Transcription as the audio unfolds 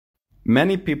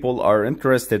Many people are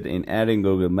interested in adding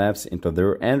Google Maps into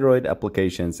their Android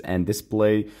applications and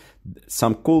display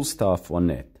some cool stuff on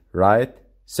it, right?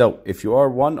 So if you are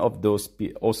one of those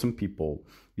awesome people,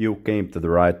 you came to the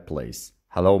right place.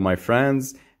 Hello, my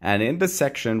friends. And in this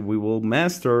section, we will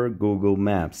master Google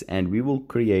Maps and we will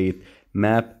create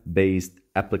map-based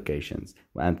applications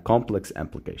and complex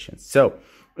applications. So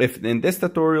if in this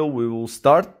tutorial, we will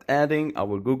start adding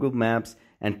our Google Maps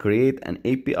and create an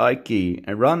API key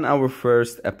and run our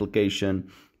first application,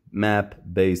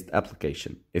 map-based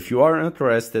application. If you are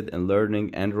interested in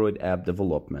learning Android app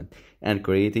development and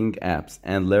creating apps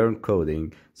and learn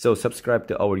coding, so subscribe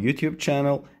to our YouTube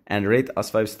channel and rate us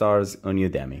 5 stars on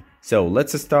Udemy. So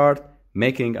let's start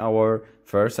making our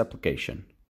first application.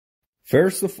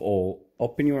 First of all,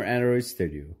 open your Android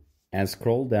Studio and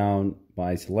scroll down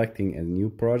by selecting a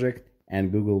new project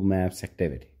and Google Maps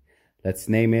activity. Let's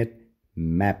name it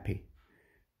Mappy,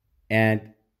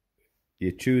 and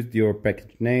you choose your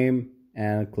package name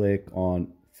and click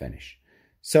on finish.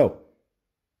 So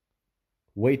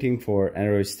waiting for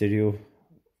Android Studio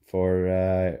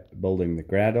for building the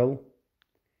Gradle,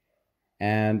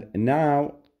 and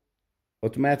now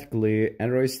automatically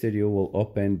Android Studio will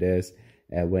open this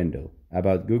window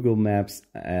about Google Maps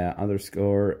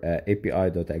underscore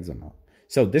API.xml.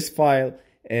 So this file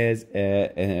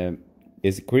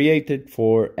is created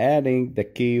for adding the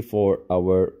key for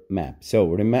our map. So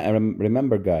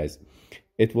remember guys,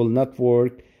 it will not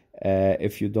work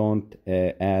if you don't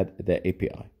add the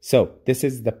API. So this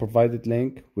is the provided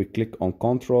link. We click on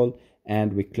control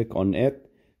and we click on it.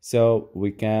 So we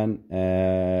can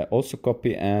also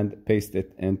copy and paste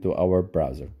it into our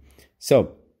browser.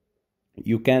 So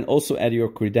you can also add your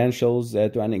credentials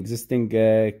to an existing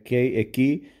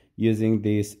key using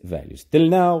these values. Till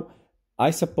now,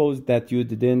 I suppose that you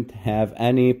didn't have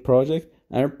any project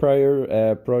and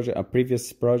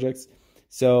previous projects.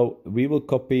 So we will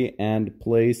copy and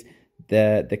place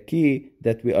the key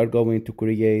that we are going to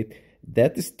create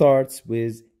that starts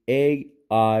with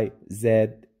AIZA,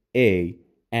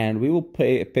 and we will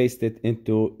paste it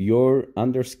into your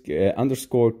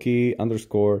underscore key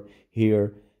underscore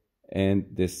here in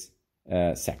this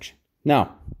section.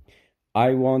 Now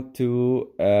I want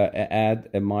to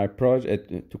add my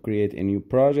project to create a new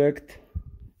project.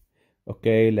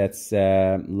 Okay, let's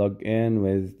log in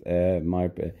with my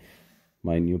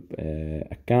new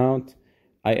account.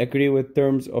 I agree with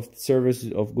terms of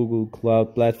services of Google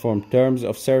Cloud Platform terms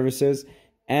of services,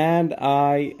 and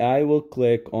I will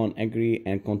click on agree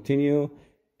and continue.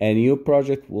 A new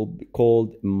project will be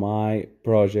called my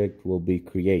project will be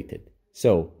created.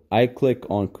 So I click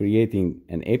on creating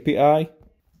an API.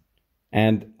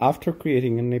 And after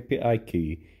creating an API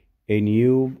key, a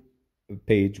new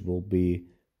page will be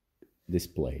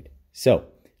displayed. So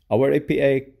our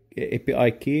API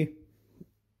key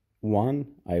 1,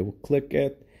 I will click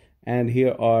it, and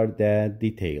here are the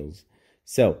details.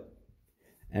 So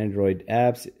Android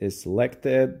apps is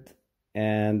selected,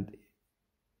 and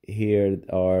here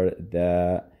are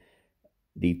the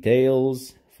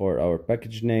details. For our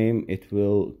package name, it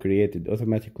will create it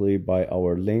automatically by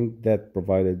our link that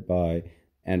provided by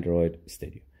Android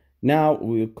Studio. Now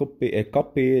we will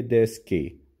copy this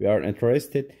key. We are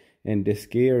interested in this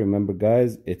key. Remember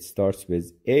guys, it starts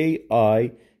with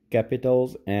AI,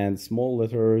 capitals and small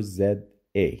letters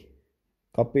ZA.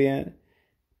 Copy it,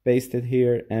 paste it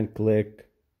here and click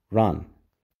run.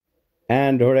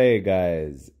 And hooray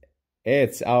guys,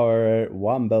 it's our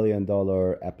 $1 billion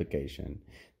application.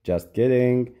 Just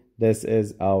kidding. This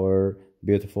is our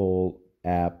beautiful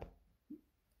app,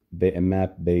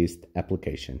 map-based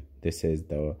application. This is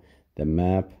the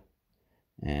map,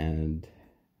 and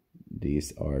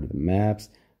these are the maps.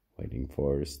 Waiting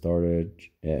for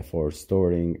storage, for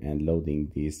storing and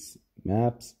loading these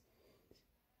maps.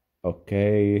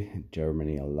 Okay,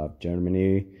 Germany. I love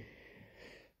Germany.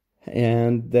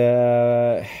 And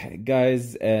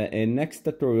guys, in next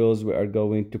tutorials we are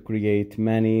going to create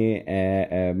many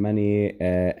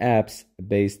apps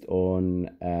based on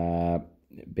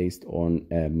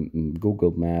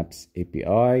Google Maps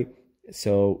API.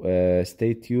 So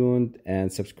stay tuned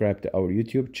and subscribe to our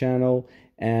YouTube channel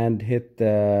and hit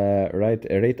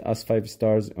rate us 5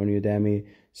 stars on Udemy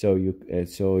so you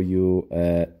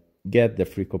get the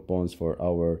free coupons for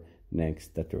our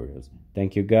next tutorials.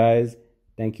 Thank you guys.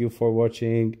 Thank you for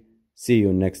watching. See you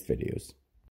in next videos.